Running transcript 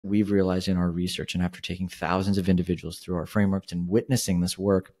we've realized in our research and after taking thousands of individuals through our frameworks and witnessing this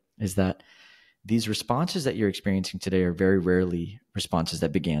work is that these responses that you're experiencing today are very rarely responses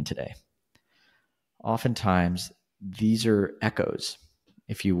that began today. Oftentimes, these are echoes,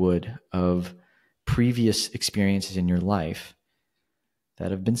 if you would, of previous experiences in your life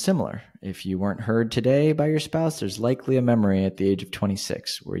that have been similar. If you weren't heard today by your spouse, there's likely a memory at the age of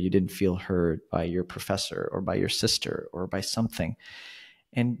 26 where you didn't feel heard by your professor or by your sister or by something.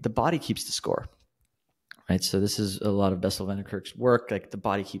 And the body keeps the score, right? So this is a lot of Bessel van der Kolk's work, like the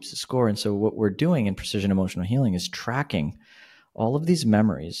body keeps the score. And so what we're doing in precision emotional healing is tracking all of these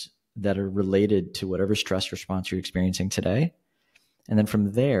memories that are related to whatever stress response you're experiencing today. And then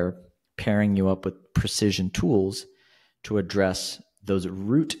from there, pairing you up with precision tools to address those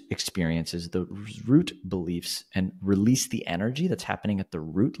root experiences, the root beliefs, and release the energy that's happening at the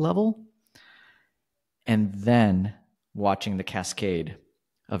root level, and then watching the cascade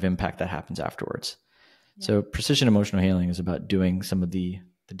of impact that happens afterwards. Yeah. So precision emotional healing is about doing some of the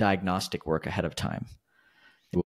diagnostic work ahead of time.